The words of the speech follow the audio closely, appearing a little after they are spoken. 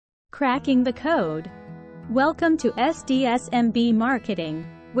Cracking the Code. Welcome to SDSMBMarketing,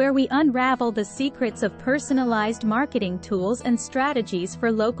 where we unravel the secrets of personalized marketing tools and strategies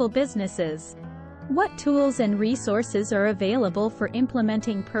for local businesses. What tools and resources are available for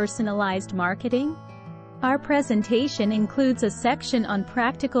implementing personalized marketing? Our presentation includes a section on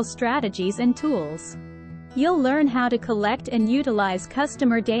practical strategies and tools. You'll learn how to collect and utilize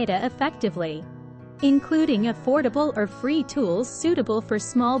customer data effectively, including affordable or free tools suitable for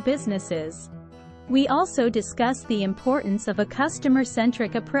small businesses. We also discuss the importance of a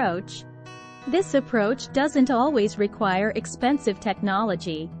customer-centric approach. This approach doesn't always require expensive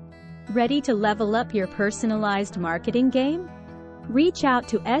technology. Ready to level up your personalized marketing game? Reach out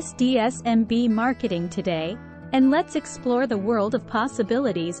to SDSMBMarketing today, and let's explore the world of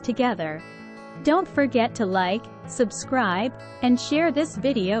possibilities together. Don't forget to like, subscribe, and share this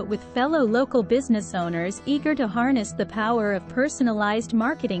video with fellow local business owners eager to harness the power of personalized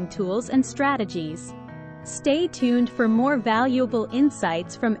marketing tools and strategies. Stay tuned for more valuable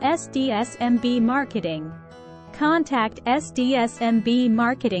insights from SDSMBMarketing. Contact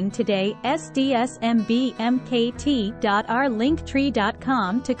SDSMBMarketing today,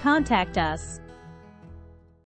 sdsmbmkt.ourlinktree.com to contact us.